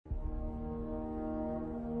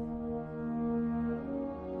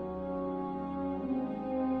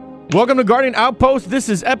Welcome to Guardian Outpost. This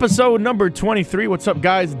is episode number 23. What's up,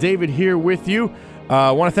 guys? David here with you.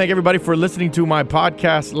 I want to thank everybody for listening to my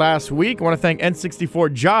podcast last week. I want to thank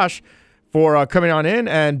N64 Josh for coming on in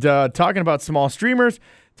and talking about small streamers,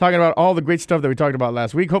 talking about all the great stuff that we talked about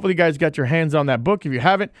last week. Hopefully, you guys got your hands on that book. If you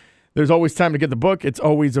haven't, there's always time to get the book. It's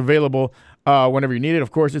always available whenever you need it.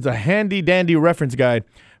 Of course, it's a handy-dandy reference guide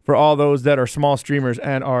for all those that are small streamers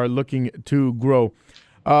and are looking to grow.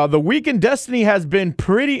 The week in Destiny has been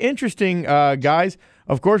pretty interesting, guys.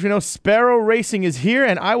 Of course, we know Sparrow Racing is here,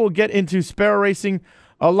 and I will get into Sparrow Racing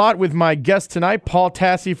a lot with my guest tonight, Paul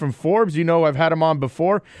Tassi from Forbes. You know, I've had him on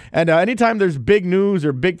before. And anytime there's big news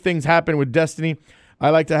or big things happen with Destiny,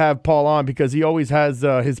 I like to have Paul on because he always has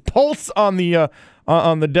his pulse on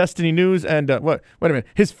the Destiny news. And wait a minute,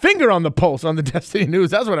 his finger on the pulse on the Destiny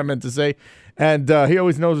news. That's what I meant to say. And he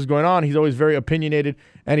always knows what's going on. He's always very opinionated,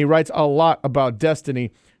 and he writes a lot about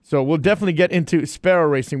Destiny. So we'll definitely get into Sparrow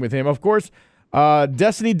Racing with him. Of course,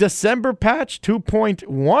 Destiny December patch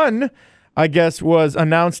 2.1, I guess, was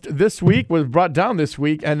announced this week, was brought down this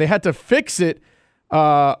week, and they had to fix it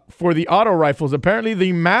for the auto rifles. Apparently,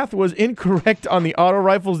 the math was incorrect on the auto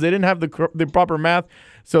rifles. They didn't have the proper math,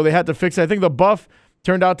 so they had to fix it. I think the buff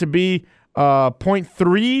turned out to be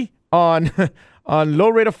 0.3 on low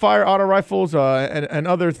rate of fire auto rifles and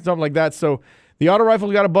other something like that. So the auto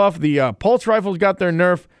rifles got a buff. The pulse rifles got their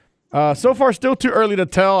nerf. So far, still too early to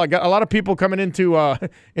tell. I got a lot of people coming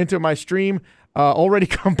into my stream already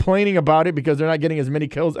complaining about it because they're not getting as many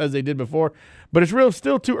kills as they did before. But it's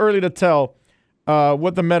still too early to tell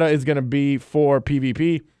what the meta is going to be for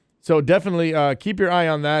PvP. So definitely keep your eye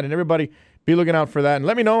on that, and everybody be looking out for that. And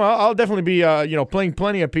let me know. I'll definitely be playing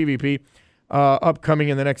plenty of PvP upcoming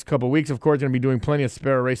in the next couple of weeks. Of course, going to be doing plenty of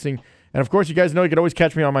Sparrow Racing. And of course, you guys know you can always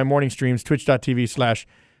catch me on my morning streams,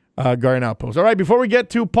 twitch.tv/Guardian Outpost. All right, before we get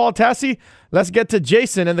to Paul Tassi, let's get to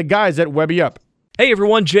Jason and the guys at Webby Up. Hey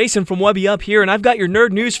everyone, Jason from Webby Up here, and I've got your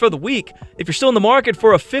nerd news for the week. If you're still in the market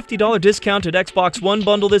for a $50 discounted Xbox One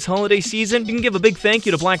bundle this holiday season, you can give a big thank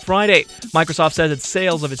you to Black Friday. Microsoft says its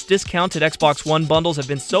sales of its discounted Xbox One bundles have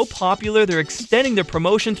been so popular, they're extending their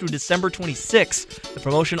promotion through December 26th. The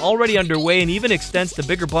promotion already underway and even extends to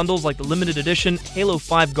bigger bundles like the limited edition Halo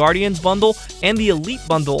 5 Guardians bundle and the Elite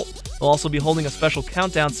bundle. They'll also be holding a special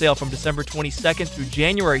countdown sale from December 22nd through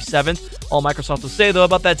January 7th. All Microsoft will say, though,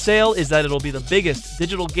 about that sale is that it'll be the biggest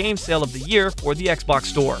digital game sale of the year for the Xbox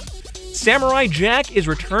Store. Samurai Jack is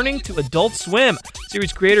returning to Adult Swim.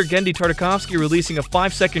 Series creator Genndy Tartakovsky releasing a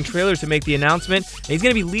 5-second trailer to make the announcement, and he's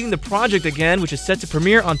going to be leading the project again, which is set to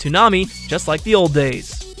premiere on Toonami, just like the old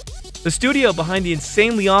days. The studio behind the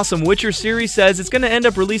insanely awesome Witcher series says it's going to end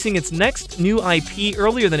up releasing its next new IP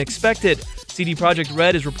earlier than expected. CD Projekt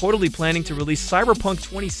Red is reportedly planning to release Cyberpunk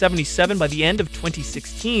 2077 by the end of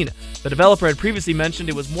 2016. The developer had previously mentioned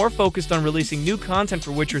it was more focused on releasing new content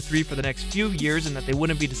for Witcher 3 for the next few years and that they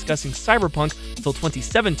wouldn't be discussing Cyberpunk until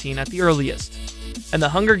 2017 at the earliest. And The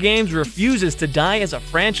Hunger Games refuses to die as a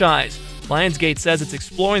franchise. Lionsgate says it's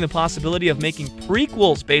exploring the possibility of making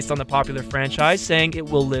prequels based on the popular franchise, saying it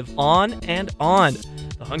will live on and on.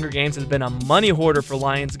 The Hunger Games has been a money hoarder for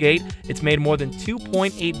Lionsgate. It's made more than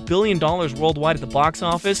 $2.8 billion worldwide at the box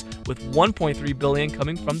office, with $1.3 billion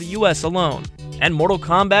coming from the US alone. And Mortal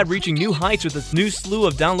Kombat reaching new heights with its new slew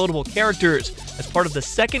of downloadable characters. As part of the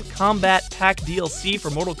second Combat Pack DLC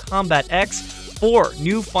for Mortal Kombat X, 4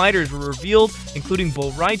 new fighters were revealed, including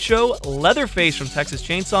Bo' Rai Cho, Leatherface from Texas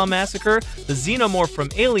Chainsaw Massacre, the Xenomorph from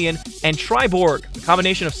Alien, and Triborg, a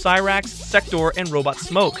combination of Cyrax, Sector, and Robot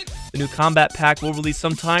Smoke. The new Combat Pack will release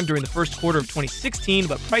sometime during the first quarter of 2016,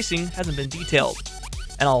 but pricing hasn't been detailed.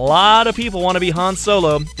 And a lot of people want to be Han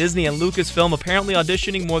Solo. Disney and Lucasfilm apparently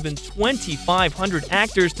auditioning more than 2,500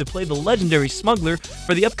 actors to play the legendary smuggler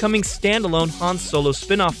for the upcoming standalone Han Solo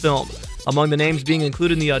spin-off film. Among the names being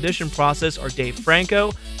included in the audition process are Dave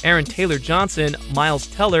Franco, Aaron Taylor-Johnson, Miles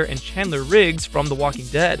Teller, and Chandler Riggs from The Walking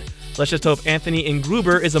Dead. Let's just hope Anthony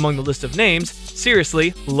Ingruber is among the list of names.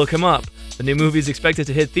 Seriously, look him up. The new movie is expected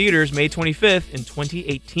to hit theaters May 25th in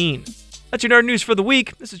 2018. That's your nerd news for the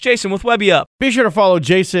week. This is Jason with Webby Up. Be sure to follow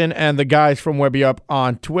Jason and the guys from Webby Up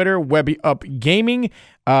on Twitter, Webby Up Gaming.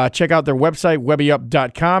 Check out their website,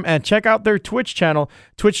 webbyup.com, and check out their Twitch channel,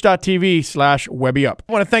 twitch.tv/WebbyUp.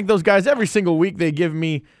 I want to thank those guys every single week. They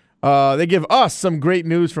give us some great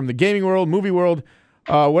news from the gaming world, movie world,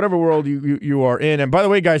 whatever world you are in. And by the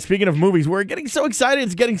way, guys, speaking of movies, we're getting so excited.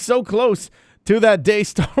 It's getting so close to that day.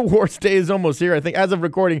 Star Wars Day is almost here. I think as of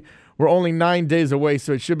recording, we're only 9 days away,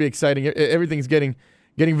 so it should be exciting. Everything's getting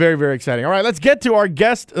very, very exciting. All right, let's get to our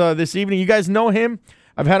guest this evening. You guys know him.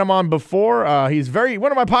 I've had him on before. He's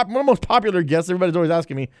one of my most popular guests. Everybody's always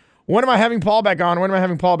asking me, When am I having Paul back on?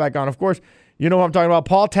 Of course, you know what I'm talking about.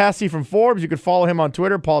 Paul Tassi from Forbes. You could follow him on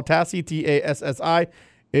Twitter. Paul Tassi, Tassi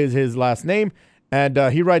is his last name. And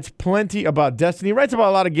he writes plenty about Destiny. He writes about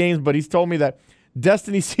a lot of games, but he's told me that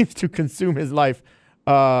Destiny seems to consume his life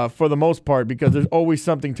for the most part because there's always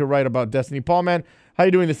something to write about Destiny. Paul, man, how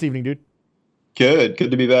you doing this evening, dude? Good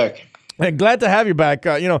to be back. And glad to have you back.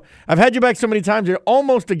 I've had you back so many times. You're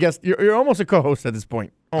almost a guest. You're almost a co-host at this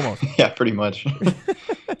point. Almost. Yeah, pretty much.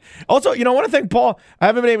 Also, I want to thank Paul. I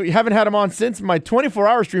haven't had him on since my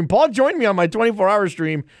 24-hour stream. Paul joined me on my 24-hour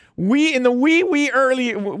stream. In the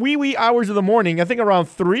wee hours of the morning, I think around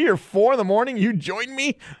 3 or 4 in the morning, you joined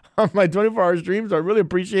me on my 24-hour stream. So I really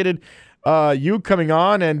appreciated you coming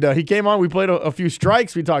on. And he came on. We played a few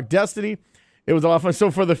strikes. We talked Destiny. It was a lot of fun.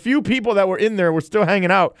 So for the few people that were in there, we're still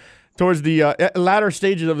hanging out towards the latter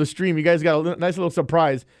stages of the stream. You guys got a nice little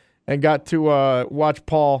surprise and got to watch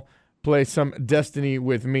Paul play some Destiny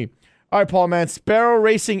with me. All right, Paul, man, Sparrow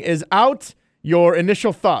Racing is out. Your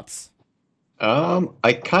initial thoughts?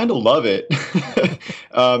 I kind of love it.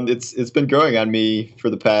 It's been growing on me for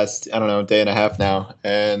the past, day and a half now.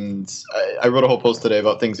 And I wrote a whole post today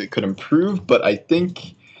about things it could improve, but I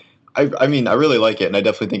think, I really like it, and I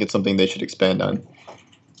definitely think it's something they should expand on.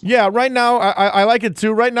 Yeah, right now, I like it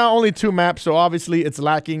too. Right now, only 2 maps, so obviously it's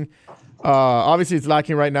lacking.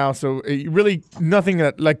 Right now, so really nothing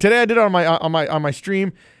that, like today I did it on my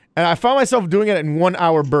stream, and I found myself doing it in 1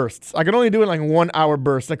 hour bursts. I could only do it in like 1 hour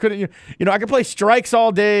bursts. I couldn't, I could play strikes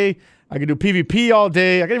all day. I could do PvP all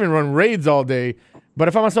day. I could even run raids all day. But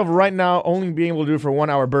I found myself right now only being able to do it for 1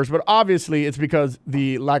 hour bursts. But obviously, it's because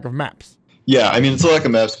the lack of maps. Yeah, it's a lack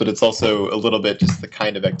of maps, but it's also a little bit just the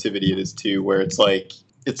kind of activity it is too, where it's like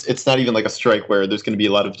it's not even like a strike where there's going to be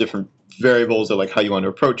a lot of different variables or like how you want to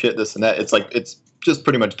approach it, this and that. It's like it's just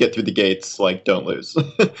pretty much get through the gates, like don't lose.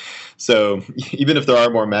 So even if there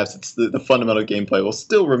are more maps, it's the fundamental gameplay will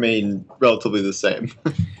still remain relatively the same.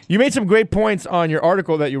 You made some great points on your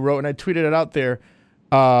article that you wrote, and I tweeted it out there.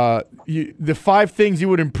 The 5 things you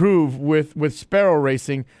would improve with Sparrow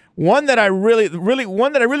Racing. One that I really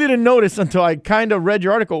didn't notice until I kind of read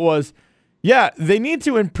your article was, yeah, they need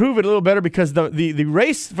to improve it a little better because the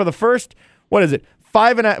race for the first,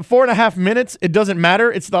 4.5 minutes, it doesn't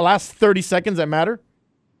matter. It's the last 30 seconds that matter.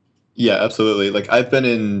 Yeah, absolutely. Like I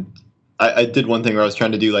did one thing where I was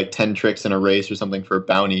trying to do like 10 tricks in a race or something for a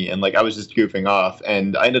bounty, and like I was just goofing off,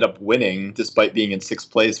 and I ended up winning despite being in 6th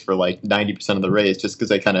place for like 90% of the race, just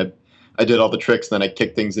because I did all the tricks, and then I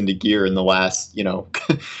kicked things into gear in the last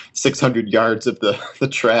 600 yards of the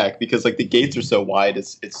track, because like the gates are so wide,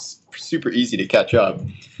 it's super easy to catch up.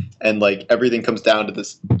 And like everything comes down to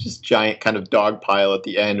this just giant kind of dog pile at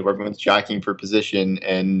the end where everyone's jockeying for position,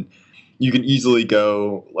 and you can easily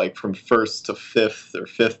go like from 1st to 5th or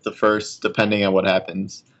 5th to 1st depending on what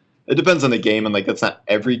happens. It depends on the game, and like that's not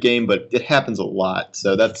every game, but it happens a lot.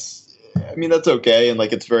 So that's okay, and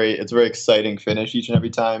like it's very exciting finish each and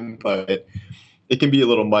every time, but it can be a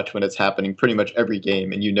little much when it's happening pretty much every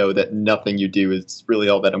game, and that nothing you do is really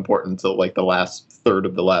all that important until like the last third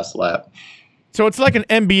of the last lap. So it's like an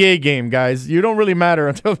NBA game, guys. You don't really matter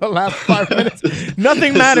until the last 5 minutes.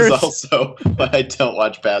 Nothing matters. This is also why I don't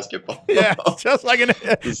watch basketball. Yeah, just like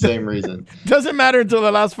the same reason. Doesn't matter until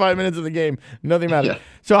the last 5 minutes of the game. Nothing matters. Yeah.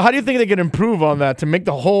 So how do you think they can improve on that to make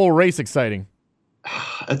the whole race exciting?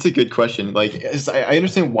 That's a good question. Like, I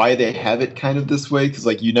understand why they have it kind of this way, because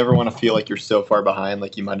like you never want to feel like you're so far behind,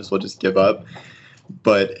 like you might as well just give up.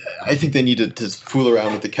 But I think they need to just fool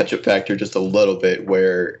around with the catch-up factor just a little bit,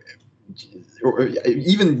 or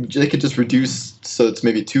even they could just reduce so it's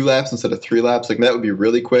maybe 2 laps instead of 3 laps. Like that would be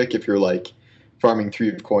really quick if you're like farming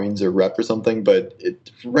 3 coins or rep or something. But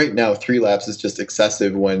right now 3 laps is just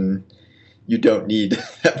excessive when you don't need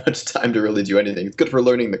that much time to really do anything. It's good for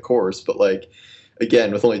learning the course, but like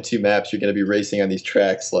again, with only 2 maps, you're going to be racing on these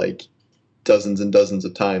tracks like dozens and dozens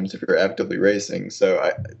of times if you're actively racing.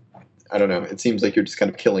 So I don't know. It seems like you're just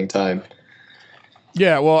kind of killing time.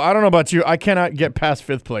 Yeah, well, I don't know about you. I cannot get past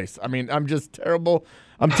 5th place. I'm just terrible.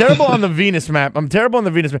 I'm terrible on the Venus map.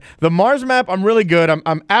 The Mars map, I'm really good.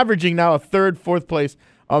 I'm averaging now a 3rd, 4th place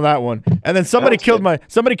on that one. And then somebody killed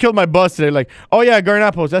my bus today. Like, oh yeah,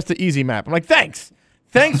 Garnapos, that's the easy map. I'm like, thanks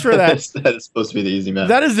for that. That is supposed to be the easy map.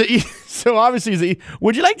 That is the easy. So obviously, it's the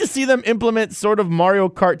would you like to see them implement sort of Mario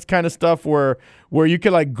Kart kind of stuff where you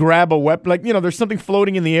could like grab a weapon, like there's something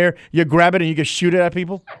floating in the air, you grab it and you can shoot it at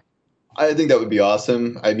people? I think that would be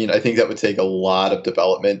awesome. I think that would take a lot of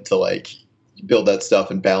development to like build that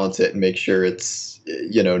stuff and balance it and make sure it's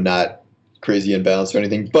not crazy imbalanced or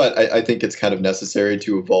anything. But I think it's kind of necessary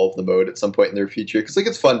to evolve the mode at some point in their future, because like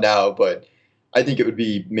it's fun now, but I think it would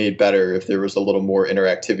be made better if there was a little more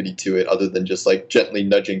interactivity to it, other than just like gently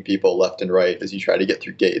nudging people left and right as you try to get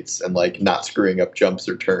through gates and like not screwing up jumps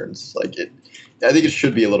or turns. I think it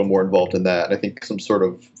should be a little more involved in that. And I think some sort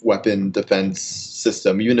of weapon defense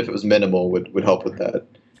system, even if it was minimal, would help with that.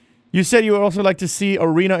 You said you would also like to see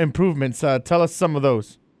arena improvements. Tell us some of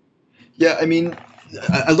those. Yeah, I mean,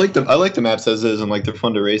 I like them. I like the maps as is, and like they're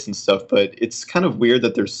fun to race and stuff. But it's kind of weird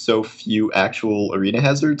that there's so few actual arena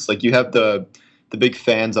hazards. Like you have the big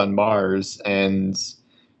fans on Mars,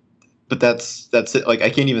 but that's it. Like I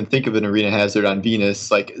can't even think of an arena hazard on Venus.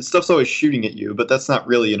 Like stuff's always shooting at you, but that's not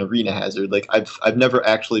really an arena hazard. Like I've never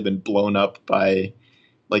actually been blown up by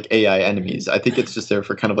like AI enemies. I think it's just there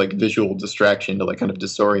for kind of like visual distraction to like kind of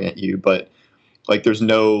disorient you. But like there's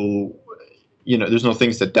no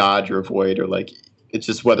things to dodge or avoid, or like it's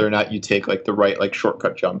just whether or not you take like the right like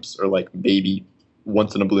shortcut jumps, or like maybe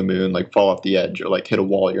once in a blue moon like fall off the edge, or like hit a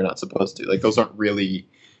wall you're not supposed to. Like those aren't really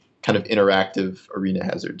kind of interactive arena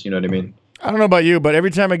hazards. You know what I mean? I don't know about you, but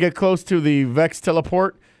every time I get close to the Vex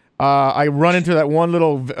teleport, I run into that one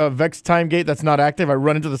little Vex time gate that's not active. I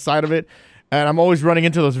run into the side of it. And I'm always running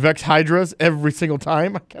into those Vex Hydras every single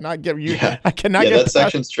time. I cannot get you. Yeah, I cannot yeah, get that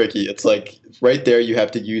section's tricky. It's like right there you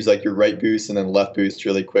have to use like your right boost and then left boost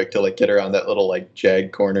really quick to like get around that little like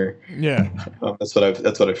jag corner. Yeah. That's what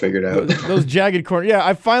I figured out. Those jagged corners. Yeah,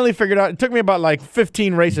 I finally figured out. It took me about like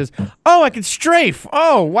 15 races. Oh, I can strafe.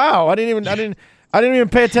 Oh, wow. I didn't even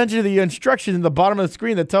pay attention to the instructions in the bottom of the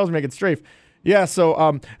screen that tells me I can strafe. Yeah,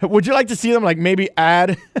 so would you like to see them like maybe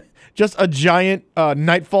add just a giant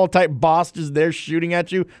Nightfall type boss just there shooting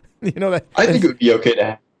at you? You know that. I think it would be okay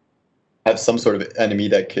to have some sort of enemy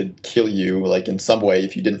that could kill you, like in some way,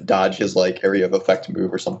 if you didn't dodge his like area of effect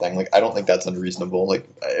move or something. Like I don't think that's unreasonable. Like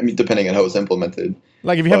I mean, depending on how it's implemented.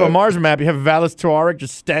 Like if you have a Mars map, you have Valis Tuareg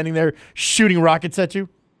just standing there shooting rockets at you.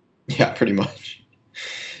 Yeah, pretty much.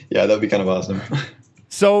 Yeah, that'd be kind of awesome.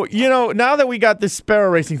 So now that we got this Sparrow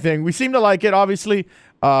Racing thing, we seem to like it. Obviously,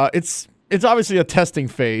 it's obviously a testing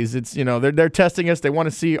phase. It's they're testing us. They want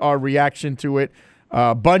to see our reaction to it.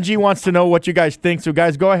 Bungie wants to know what you guys think. So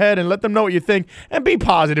guys, go ahead and let them know what you think and be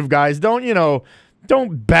positive, guys. Don't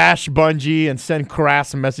bash Bungie and send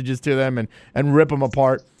crass messages to them and rip them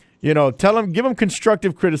apart. Give them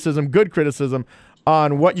constructive criticism, good criticism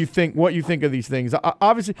on what you think of these things.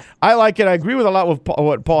 Obviously, I like it. I agree with a lot of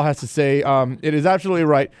what Paul has to say. It is absolutely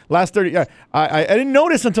right. Last 30, I didn't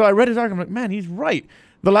notice until I read his article. I'm like, man, he's right.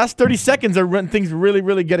 The last 30 seconds are when things really,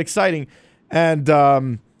 really get exciting. And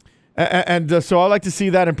so I like to see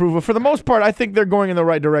that improve. But for the most part, I think they're going in the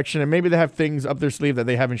right direction, and maybe they have things up their sleeve that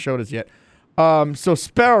they haven't showed us yet. So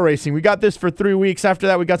Sparrow Racing, we got this for 3 weeks. After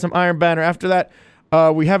that, we got some Iron Banner. After that,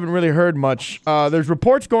 we haven't really heard much. There's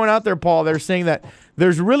reports going out there, Paul. They're saying that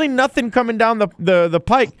there's really nothing coming down the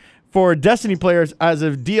pike for Destiny players as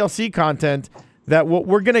of DLC content. That what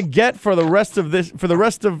we're gonna get for the rest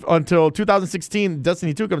of until 2016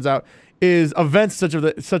 Destiny 2 comes out is events such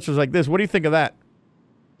as like this. What do you think of that?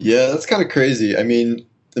 Yeah, that's kind of crazy. I mean,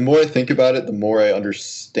 the more I think about it, the more I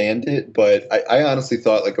understand it. But I honestly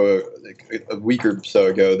thought like a week or so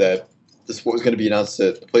ago that what was going to be announced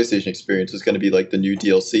at the PlayStation Experience was going to be like the new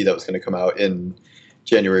DLC that was going to come out in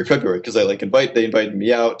January, February. Because they invited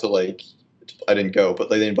me out to like. I didn't go, but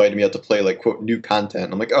they invited me out to play like quote new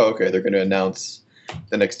content. I'm like, oh, okay, they're going to announce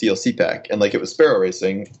the next DLC pack, and like it was Sparrow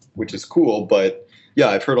Racing, which is cool. But yeah,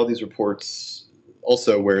 I've heard all these reports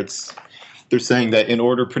also where they're saying that in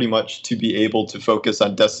order pretty much to be able to focus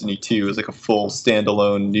on Destiny 2 as like a full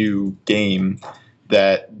standalone new game,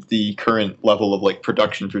 that the current level of like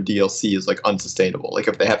production for DLC is like unsustainable. Like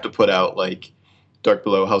if they have to put out like Dark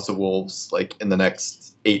Below, House of Wolves like in the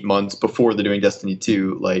next 8 months before they're doing Destiny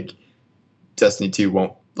 2, like Destiny 2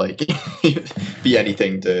 won't like be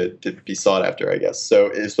anything to be sought after, I guess.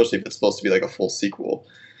 So especially if it's supposed to be like a full sequel.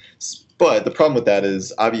 But the problem with that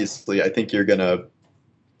is obviously I think you're gonna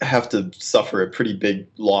have to suffer a pretty big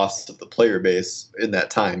loss of the player base in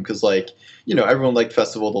that time, because like everyone liked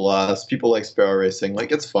Festival of the Lost, people like Sparrow Racing,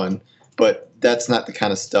 like it's fun, but that's not the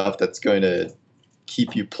kind of stuff that's going to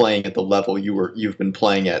keep you playing at the level you've been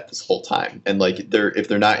playing at this whole time. And like if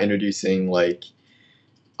they're not introducing like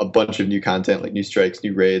a bunch of new content, like new strikes,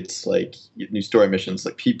 new raids, like new story missions,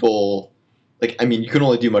 like people, like I mean, you can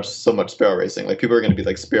only do so much Sparrow Racing. Like people are going to be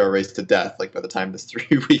like Sparrow Race to death, like by the time this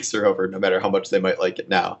 3 weeks are over, no matter how much they might like it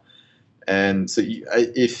now. And so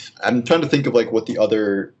if I'm trying to think of like what the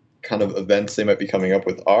other kind of events they might be coming up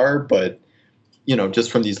with are, but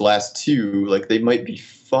just from these last 2, like they might be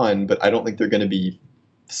fun, but I don't think they're going to be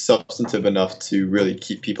substantive enough to really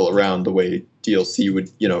keep people around the way DLC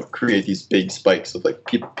would, create these big spikes of like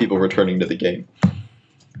people returning to the game.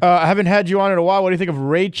 I haven't had you on in a while. What do you think of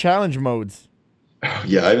raid challenge modes?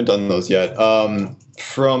 Yeah, I haven't done those yet.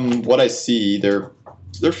 From what I see, they're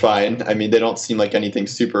fine. I mean, they don't seem like anything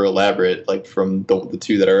super elaborate, like from the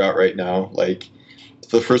two that are out right now. Like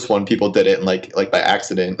the first one, people did it like by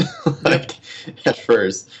accident, like at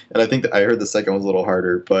first, and I think that I heard the second one's a little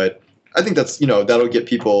harder. But I think that's that'll get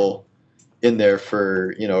people in there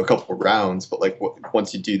for a couple of rounds. But like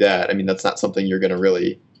once you do that, I mean, that's not something you're gonna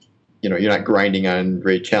really, you're not grinding on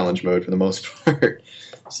raid challenge mode for the most part.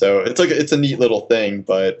 So it's a neat little thing,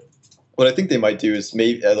 but what I think they might do is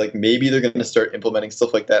maybe they're going to start implementing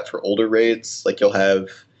stuff like that for older raids. Like you'll have,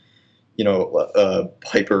 a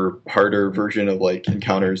hyper harder version of like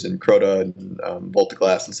encounters in Crota and Vault of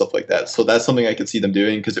Glass and stuff like that. So that's something I could see them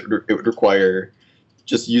doing because it would require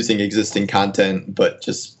just using existing content, but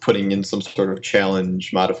just putting in some sort of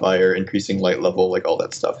challenge modifier, increasing light level, like all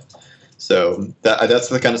that stuff. So that's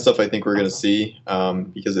the kind of stuff I think we're going to see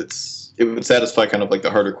because it would satisfy kind of like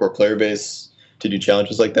the harder core player base to do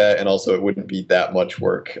challenges like that, and also it wouldn't be that much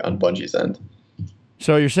work on Bungie's end.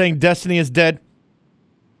 So you're saying Destiny is dead?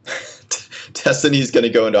 Destiny's going to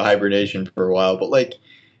go into hibernation for a while, but like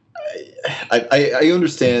I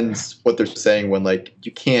understand what they're saying when like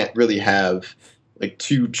you can't really have like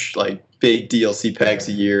two like big DLC packs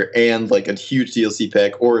a year and like a huge DLC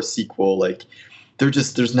pack or a sequel. Like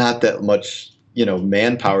there's not that much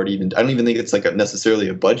manpower to even. I don't even think it's like necessarily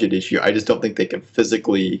a budget issue. I just don't think they can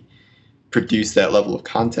physically produce that level of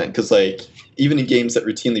content because like even in games that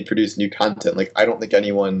routinely produce new content, like I don't think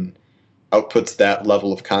anyone outputs that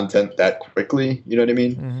level of content that quickly. You know what I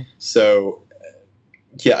mean? Mm-hmm. So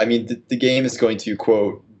yeah, I mean the game is going to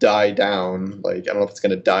quote die down. Like I don't know if it's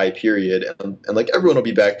going to die period, and like everyone will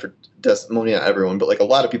be back for Destiny. Well, not everyone, but like a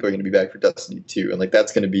lot of people are going to be back for Destiny 2, and like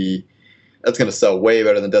that's going to sell way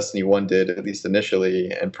better than Destiny 1 did, at least initially,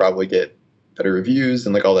 and probably get better reviews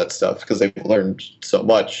and like all that stuff because they've learned so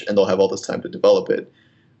much and they'll have all this time to develop it.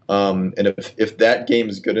 And if that game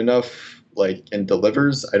is good enough, like, and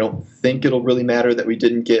delivers, I don't think it'll really matter that we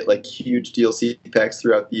didn't get like huge DLC packs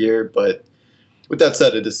throughout the year. But with that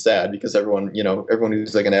said, it is sad because everyone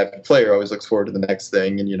who's like an avid player always looks forward to the next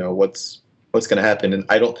thing and what's going to happen. And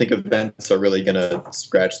I don't think events are really going to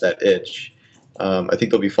scratch that itch. I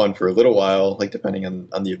think they'll be fun for a little while, like depending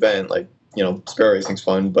on the event. Like Sparrow Racing's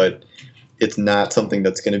fun, but it's not something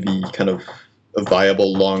that's going to be kind of a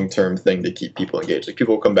viable long-term thing to keep people engaged. Like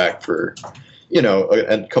people will come back for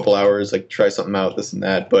a couple hours, like try something out, this and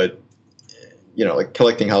that. But like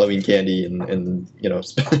collecting Halloween candy and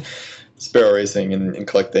Sparrow Racing and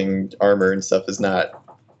collecting armor and stuff is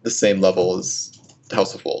not the same level as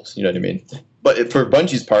House of Wolves. You know what I mean? But for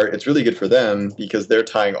Bungie's part, it's really good for them because they're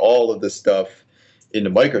tying all of this stuff into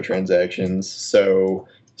microtransactions. So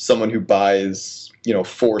someone who buys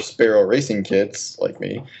 4 Sparrow Racing kits like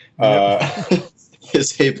me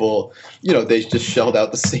is able, they just shelled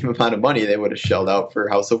out the same amount of money they would have shelled out for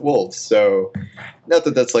House of Wolves. So not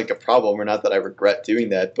that that's like a problem or not that I regret doing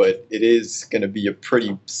that, but it is going to be a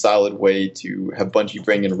pretty solid way to have Bungie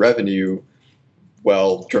bring in revenue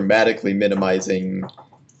while dramatically minimizing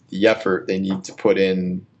the effort they need to put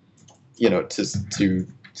in, to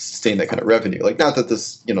sustain that kind of revenue. Like, not that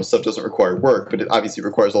this, stuff doesn't require work, but it obviously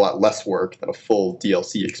requires a lot less work than a full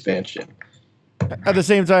DLC expansion. At the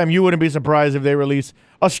same time, you wouldn't be surprised if they release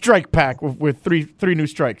a strike pack with three new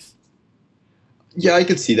strikes. Yeah, I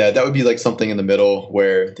could see that. That would be like something in the middle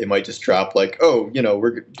where they might just drop like, oh,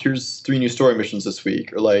 here's 3 new story missions this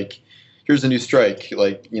week, or like, here's a new strike,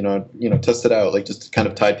 like, test it out, like just to kind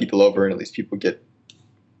of tide people over and at least people get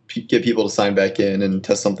people to sign back in and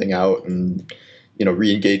test something out and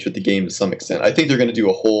re-engage with the game to some extent. I think they're going to do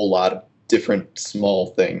a whole lot of different small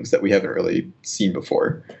things that we haven't really seen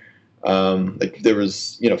before. Like there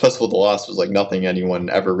was, Festival of the Lost was like nothing anyone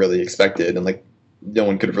ever really expected, and like no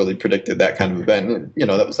one could have really predicted that kind of event. And,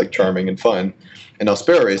 that was like charming and fun. And now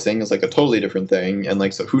Sparrow Racing is like a totally different thing, and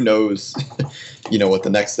like so who knows, what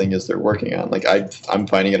the next thing is they're working on. Like I'm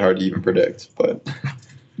finding it hard to even predict, but.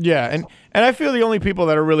 Yeah, and I feel the only people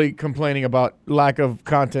that are really complaining about lack of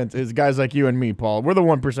content is guys like you and me, Paul. We're the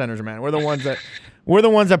 1%ers, man. We're the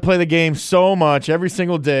ones that play the game so much every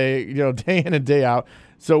single day, day in and day out.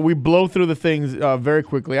 So we blow through the things very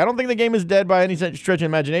quickly. I don't think the game is dead by any stretch of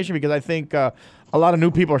imagination because I think a lot of new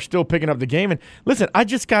people are still picking up the game. And listen, I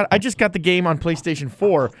just got the game on PlayStation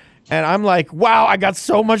 4, and I'm like, wow, I got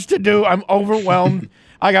so much to do. I'm overwhelmed.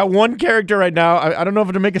 I got 1 character right now. I don't know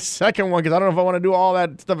if to make a second one because I don't know if I want to do all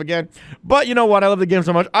that stuff again. But you know what? I love the game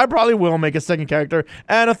so much. I probably will make a second character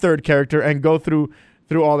and a third character and go through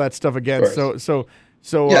all that stuff again.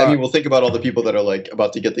 So yeah, I mean, we'll think about all the people that are like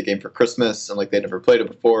about to get the game for Christmas and like they never played it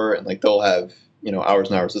before, and like they'll have hours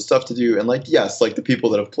and hours of stuff to do. And like, yes, like the people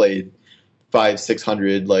that have played 500,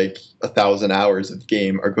 600, like 1,000 hours of the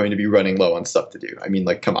game are going to be running low on stuff to do. I mean,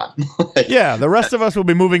 like, come on. Like, yeah, the rest of us will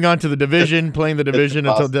be moving on to the Division, playing the Division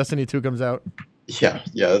until Destiny 2 comes out. Yeah,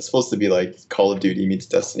 it's supposed to be like Call of Duty meets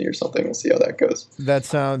Destiny or something. We'll see how that goes. That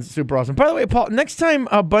sounds super awesome. By the way, Paul, next time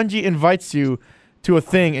Bungie invites you to a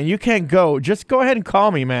thing and you can't go, just go ahead and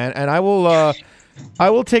call me, man, and I will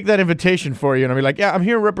take that invitation for you. And I'll be like, yeah, I'm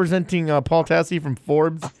here representing Paul Tassi from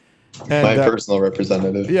Forbes. And, my personal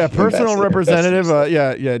representative. Yeah, personal representative.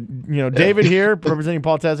 David here representing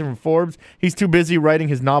Paul Tassi from Forbes. He's too busy writing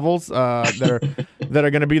his novels that are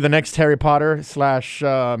going to be the next Harry Potter slash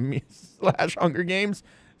Hunger Games.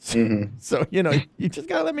 So you just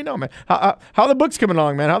gotta let me know, man. How the books coming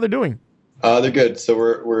along, man? How they're doing? They're good. So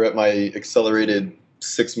we're at my accelerated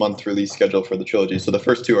 6-month release schedule for the trilogy. So the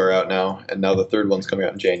first 2 are out now, and now the third one's coming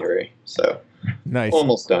out in January. So nice,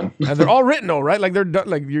 almost done. And they're all written, though, right? Like they're done.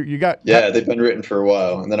 Like you got. Yeah, they've been written for a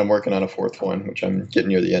while, and then I'm working on a 4th one, which I'm getting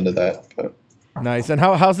near the end of that. But nice. And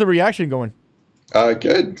how's the reaction going?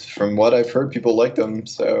 Good. From what I've heard, people like them,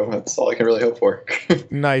 so that's all I can really hope for.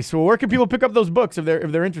 Nice. Well, where can people pick up those books if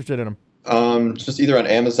they're interested in them? Just either on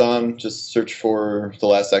Amazon, just search for The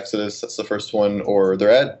Last Exodus, that's the first one, or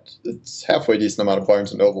it's halfway decent amount of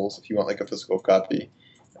Barnes and Nobles if you want like a physical copy.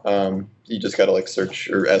 You just gotta like search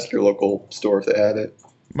or ask your local store if they have it.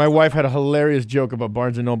 My wife had a hilarious joke about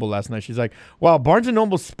Barnes and Noble last night. She's like, "Wow, Barnes and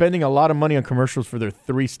Noble's spending a lot of money on commercials for their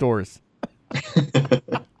 3 stores."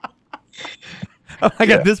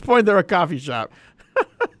 At this point, they're a coffee shop.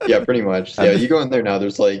 Yeah, pretty much. Yeah, you go in there now.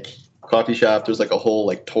 There's like coffee shop. There's like a whole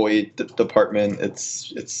like toy department.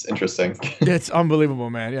 It's interesting. It's unbelievable,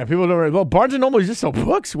 man. Yeah, people don't realize. Well, Barnes and Noble is just sell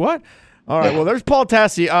books. What? All right. Well, there's Paul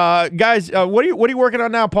Tassi. Guys, what are you working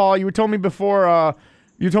on now, Paul? You told me before.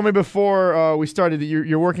 We started that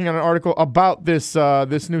you're working on an article about this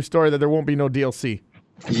new story that there won't be no DLC.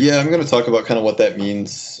 Yeah, I'm going to talk about kind of what that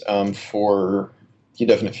means for the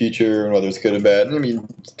indefinite future and whether it's good or bad. And I mean,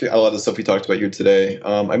 a lot of the stuff we talked about here today.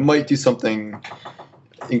 I might do something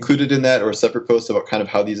included in that or a separate post about kind of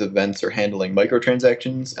how these events are handling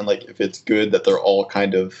microtransactions and like if it's good that they're all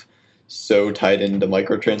kind of so tied into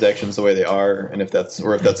microtransactions the way they are, and if that's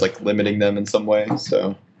like limiting them in some way.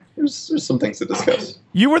 So there's some things to discuss.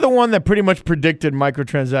 You were the one that pretty much predicted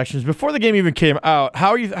microtransactions before the game even came out.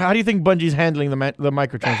 How do you think Bungie's handling the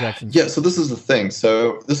microtransactions? Yeah, so this is the thing.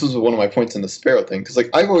 So this was one of my points in the Sparrow thing, because like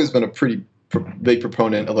I've always been a pretty big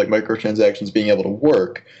proponent of like microtransactions being able to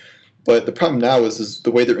work, but the problem now is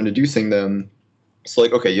the way they're introducing them. So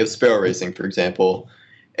like, okay, you have Sparrow Racing, for example,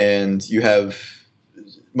 and you have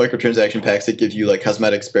microtransaction packs that give you like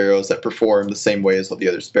cosmetic sparrows that perform the same way as all the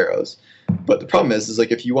other sparrows. But the problem is like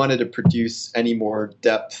if you wanted to produce any more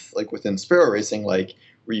depth like within Sparrow Racing, like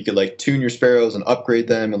where you could like tune your sparrows and upgrade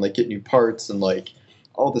them and like get new parts and like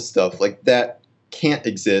all this stuff, like that can't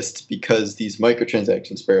exist because these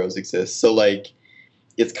microtransaction sparrows exist. So like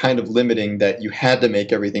it's kind of limiting that you had to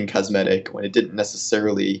make everything cosmetic when it didn't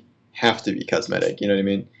necessarily have to be cosmetic, you know what I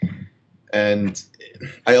mean? And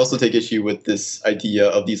I also take issue with this idea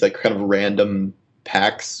of these like kind of random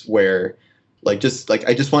packs where I just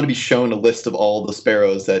want to be shown a list of all the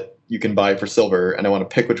sparrows that you can buy for silver, and I want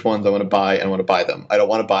to pick which ones I want to buy and I want to buy them. I don't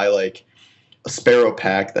want to buy like a sparrow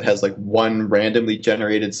pack that has like one randomly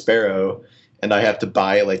generated sparrow and I have to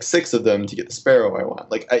buy like 6 of them to get the sparrow I want.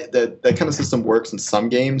 Like that kind of system works in some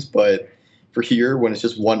games, but for here when it's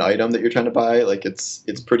just one item that you're trying to buy, like it's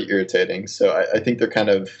pretty irritating. So I think they're kind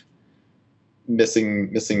of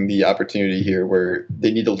missing the opportunity here where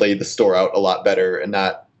they need to lay the store out a lot better and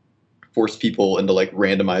not force people into like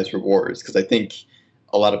randomized rewards, because I think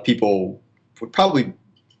a lot of people would probably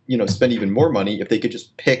spend even more money if they could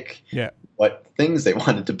just pick what things they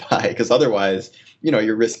wanted to buy, because otherwise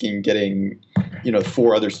you're risking getting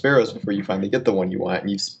 4 other sparrows before you finally get the one you want,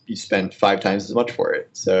 and you spent 5 times as much for it.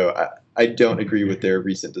 So I don't agree with their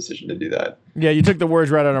recent decision to do that. Yeah, you took the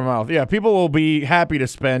words right out of our mouth. Yeah, people will be happy to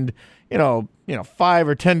spend $5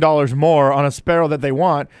 or $10 more on a sparrow that they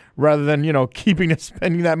want, rather than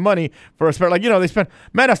spending that money for a sparrow. Like they spend,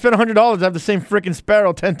 man, I spent $100 to have the same freaking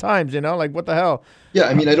sparrow 10 times. Like what the hell? Yeah,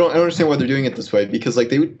 I mean, I don't understand why they're doing it this way, because like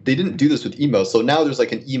they didn't do this with emotes. So now there's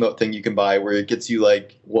like an emote thing you can buy where it gets you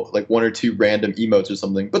like 1 or 2 random emotes or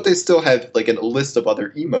something, but they still have like a list of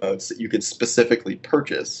other emotes that you could specifically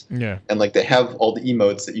purchase. Yeah, and like they have all the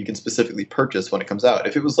emotes that you can specifically purchase when it comes out.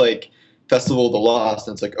 If it was like Festival of the Lost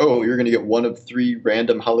and it's like, oh, you're going to get 1 of 3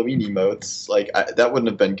 random Halloween emotes, like that wouldn't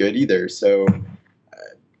have been good either. So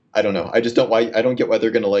I don't know. I just don't I don't get why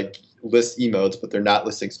they're going to like list emotes, but they're not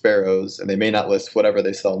listing sparrows, and they may not list whatever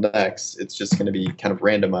they sell next. It's just going to be kind of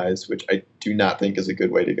randomized, which I do not think is a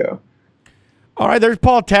good way to go. All right, there's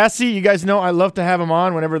Paul Tassi. You guys know I love to have him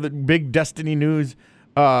on whenever the big Destiny news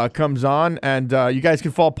comes on, and you guys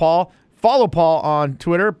can follow Paul. Follow Paul on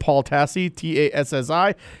Twitter, Paul Tassi,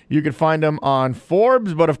 Tassi. You can find him on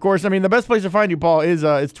Forbes, but of course, I mean, the best place to find you, Paul,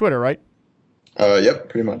 is Twitter, right? Yep,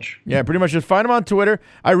 pretty much. Yeah, pretty much. Just find him on Twitter.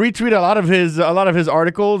 I retweet a lot of his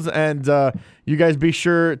articles, and you guys be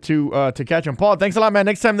sure to catch him. Paul, thanks a lot, man.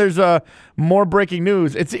 Next time there's more breaking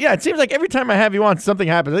news. It seems like every time I have you on, something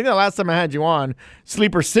happens. I think the last time I had you on,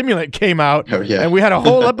 Sleeper Simulant came out, and we had a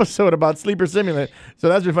whole episode about Sleeper Simulant. So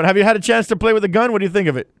that's been fun. Have you had a chance to play with a gun? What do you think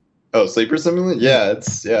of it? Oh, Sleeper Simulant? Yeah,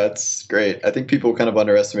 it's great. I think people kind of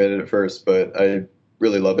underestimated it at first, but I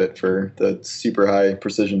really love it for the super high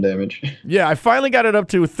precision damage. Yeah, I finally got it up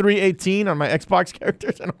to 318 on my Xbox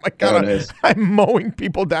characters, and oh my god, nice. I'm mowing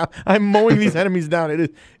people down. I'm mowing these enemies down.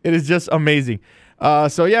 It is just amazing.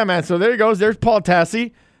 So yeah, man. So there he goes. There's Paul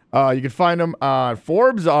Tassi. You can find him on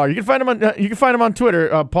Forbes. You can find him on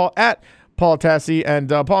Twitter. Paul Tassi. And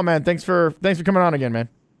Paul, man, thanks for coming on again, man.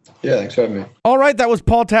 Yeah, thanks for having me. All right, that was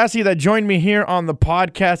Paul Tassi that joined me here on the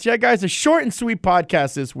podcast. Yeah, guys, a short and sweet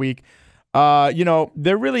podcast this week.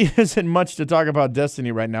 There really isn't much to talk about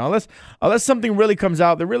Destiny right now, unless something really comes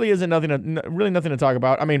out. There really isn't nothing to talk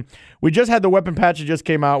about. I mean, we just had the weapon patch that just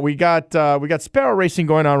came out. We got Sparrow Racing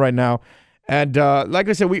going on right now, and like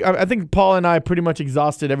I said, I think Paul and I pretty much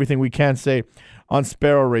exhausted everything we can say on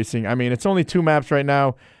Sparrow Racing. I mean, it's only 2 maps right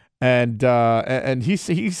now, and he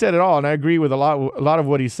said it all, and I agree with a lot of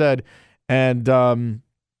what he said, and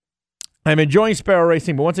I'm enjoying Sparrow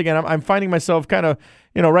Racing, but once again, I'm finding myself kind of,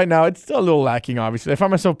 right now it's still a little lacking, obviously. I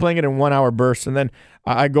find myself playing it in 1 hour bursts, and then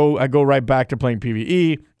I go right back to playing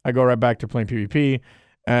PvE. I go right back to playing PvP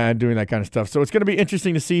and doing that kind of stuff. So it's going to be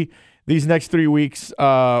interesting to see these next 3 weeks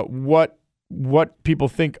what people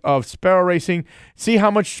think of Sparrow Racing, see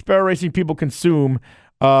how much Sparrow Racing people consume.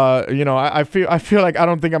 I feel like I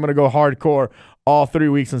don't think I'm going to go hardcore all 3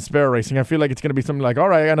 weeks on Sparrow Racing. I feel like it's going to be something like, all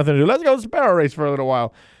right, I got nothing to do. Let's go Sparrow Race for a little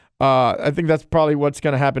while. I think that's probably what's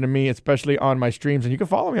going to happen to me, especially on my streams. And you can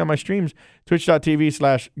follow me on my streams,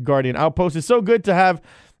 twitch.tv/Guardian Outpost. It's so good to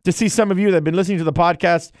see some of you that have been listening to the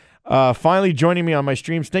podcast finally joining me on my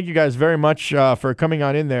streams. Thank you guys very much for coming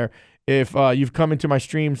on in there. If you've come into my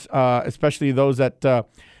streams, especially those that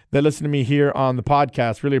listen to me here on the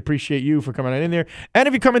podcast, really appreciate you for coming on in there. And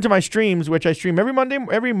if you come into my streams, which I stream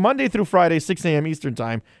every Monday through Friday, 6 a.m. Eastern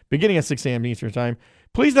time, beginning at 6 a.m. Eastern time,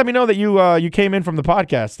 please let me know that you came in from the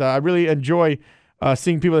podcast. I really enjoy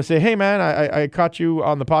seeing people that say, hey, man, I caught you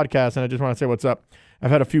on the podcast, and I just want to say what's up.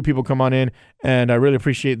 I've had a few people come on in, and I really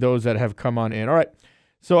appreciate those that have come on in. All right.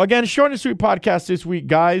 So, again, short and sweet podcast this week,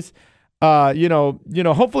 guys.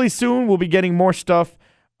 Hopefully soon we'll be getting more stuff,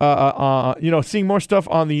 seeing more stuff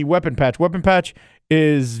on the weapon patch. Weapon patch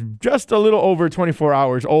is just a little over 24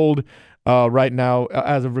 hours old right now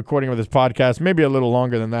as of recording of this podcast, maybe a little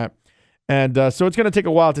longer than that. And so it's going to take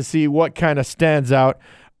a while to see what kind of stands out.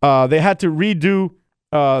 They had to redo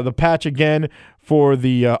the patch again for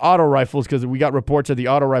the auto rifles because we got reports that the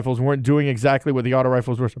auto rifles weren't doing exactly what the auto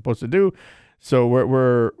rifles were supposed to do. So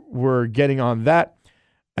we're getting on that,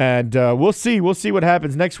 and we'll see what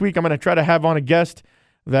happens next week. I'm going to try to have on a guest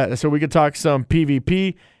so we could talk some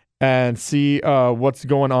PvP and see what's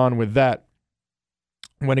going on with that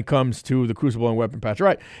when it comes to the Crucible and weapon patch. All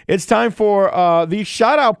right, it's time for the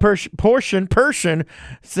shout-out portion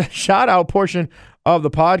of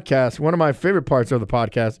the podcast. One of my favorite parts of the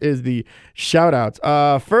podcast is the shout-outs.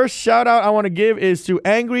 First shout-out I want to give is to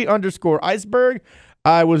Angry_Iceberg.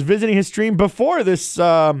 I was visiting his stream before this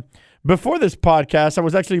podcast. I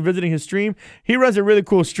was actually visiting his stream. He runs a really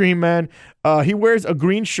cool stream, man. He wears a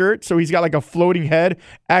green shirt, so he's got like a floating head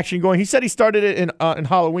action going. He said he started it in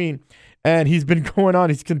Halloween, and he's been going on.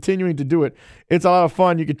 He's continuing to do it. It's a lot of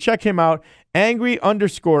fun. You can check him out.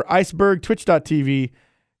 Angry_Iceberg,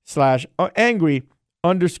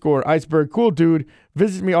 twitch.tv/Angry_Iceberg. Cool dude.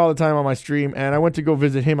 Visits me all the time on my stream, and I went to go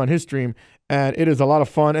visit him on his stream, and it is a lot of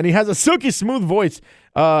fun. And he has a silky smooth voice,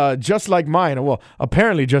 just like mine. Well,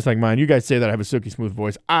 apparently just like mine. You guys say that I have a silky smooth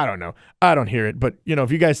voice. I don't know. I don't hear it, but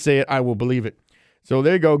if you guys say it, I will believe it. So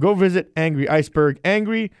there you go. Go visit Angry Iceberg.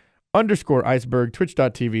 Angry_Iceberg.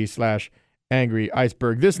 Twitch.tv/Angry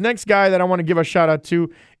Iceberg. This next guy that I want to give a shout out to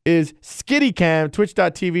is SkittyCam.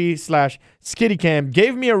 Twitch.tv/SkittyCam.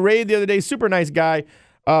 Gave me a raid the other day. Super nice guy.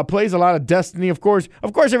 Plays a lot of Destiny. Of course,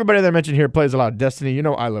 everybody that I mentioned here plays a lot of Destiny.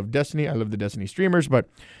 I love Destiny. I love the Destiny streamers, but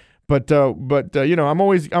But you know, I'm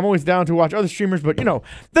always down to watch other streamers. But you know,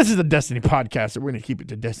 this is a Destiny podcast, so we're gonna keep it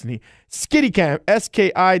to Destiny. SkittyCam,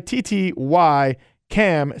 SKITTY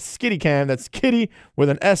Cam, SkittyCam. That's Kitty with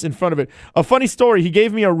an S in front of it. A funny story: he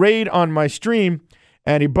gave me a raid on my stream,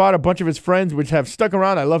 and he brought a bunch of his friends, which have stuck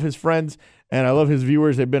around. I love his friends, and I love his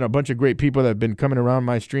viewers. They've been a bunch of great people that have been coming around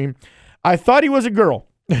my stream. I thought he was a girl.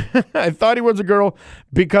 I thought he was a girl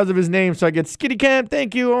because of his name. So I get SkittyCam,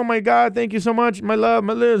 thank you. Oh my God, thank you so much. My love,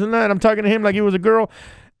 my Liz, and that. I'm talking to him like he was a girl.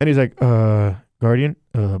 And he's like, Guardian,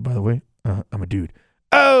 by the way, I'm a dude.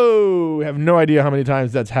 Oh, I have no idea how many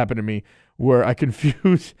times that's happened to me where I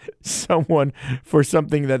confuse someone for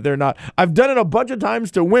something that they're not. I've done it a bunch of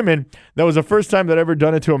times to women. That was the first time that I ever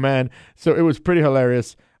done it to a man. So it was pretty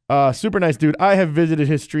hilarious. Super nice dude. I have visited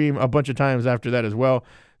his stream a bunch of times after that as well.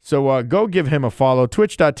 So go give him a follow,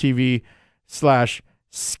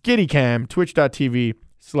 twitch.tv/SkittyCam,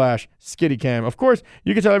 twitch.tv/SkittyCam. Of course,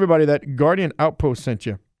 you can tell everybody that Guardian Outpost sent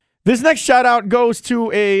you. This next shout out goes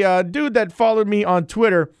to a dude that followed me on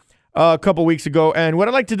Twitter a couple weeks ago. And what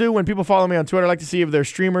I like to do when people follow me on Twitter, I like to see if they're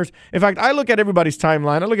streamers. In fact, I look at everybody's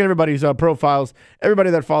timeline. I look at everybody's profiles, everybody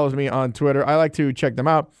that follows me on Twitter. I like to check them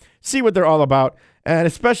out, see what they're all about. And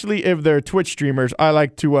especially if they're Twitch streamers, I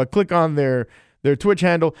like to click on their Twitch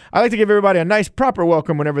handle. I like to give everybody a nice, proper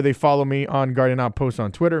welcome whenever they follow me on Guardian Outpost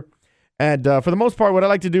on Twitter. And for the most part, what I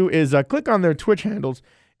like to do is click on their Twitch handles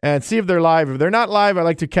and see if they're live. If they're not live, I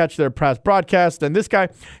like to catch their past broadcast. And this guy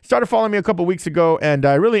started following me a couple weeks ago, and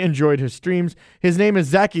I really enjoyed his streams. His name is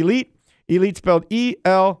Zach Elite. Elite spelled E-L-E-I-T.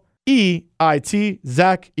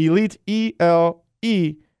 Zach Elite,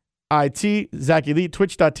 E-L-E-I-T. Zach Elite,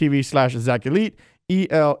 twitch.tv/Zach Elite,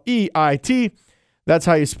 E-L-E-I-T. That's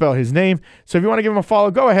how you spell his name. So if you want to give him a follow,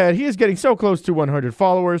 go ahead. He is getting so close to 100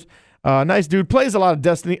 followers. Nice dude. Plays a lot of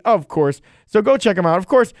Destiny, of course. So go check him out. Of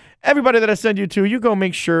course, everybody that I send you to, you go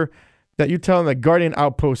make sure that you tell them that Guardian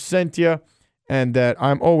Outpost sent you and that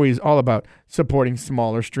I'm always all about supporting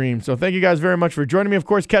smaller streams. So thank you guys very much for joining me. Of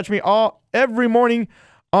course, catch me every morning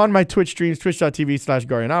on my Twitch streams,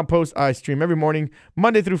 twitch.tv/Guardian Outpost. I stream every morning,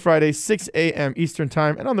 Monday through Friday, 6 a.m. Eastern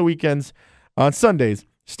Time, and on the weekends, on Sundays,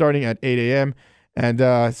 starting at 8 a.m. And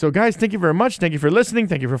so, guys, thank you very much. Thank you for listening.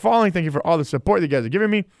 Thank you for following. Thank you for all the support that you guys are giving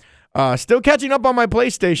me. Still catching up on my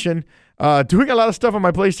PlayStation. Doing a lot of stuff on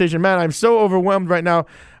my PlayStation. Man, I'm so overwhelmed right now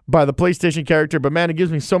by the PlayStation character. But, man, it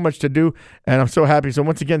gives me so much to do, and I'm so happy. So,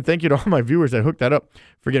 once again, thank you to all my viewers that hooked that up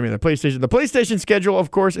for getting me the PlayStation. The PlayStation schedule,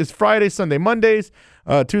 of course, is Friday, Sunday, Mondays.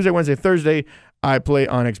 Tuesday, Wednesday, Thursday, I play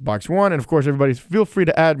on Xbox One. And, of course, everybody feel free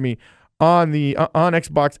to add me on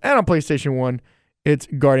Xbox and on PlayStation 1. It's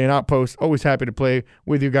Guardian Outpost. Always happy to play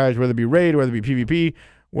with you guys, whether it be Raid, whether it be PvP,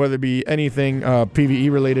 whether it be anything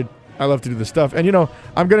PvE related. I love to do this stuff. And, you know,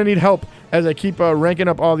 I'm going to need help as I keep ranking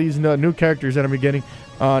up all these new characters that I'm getting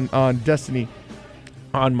on Destiny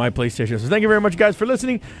on my PlayStation. So thank you very much, guys, for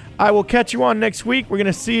listening. I will catch you on next week. We're going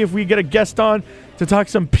to see if we get a guest on to talk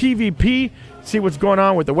some PvP, see what's going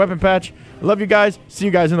on with the weapon patch. I love you guys. See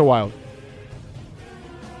you guys in the wild.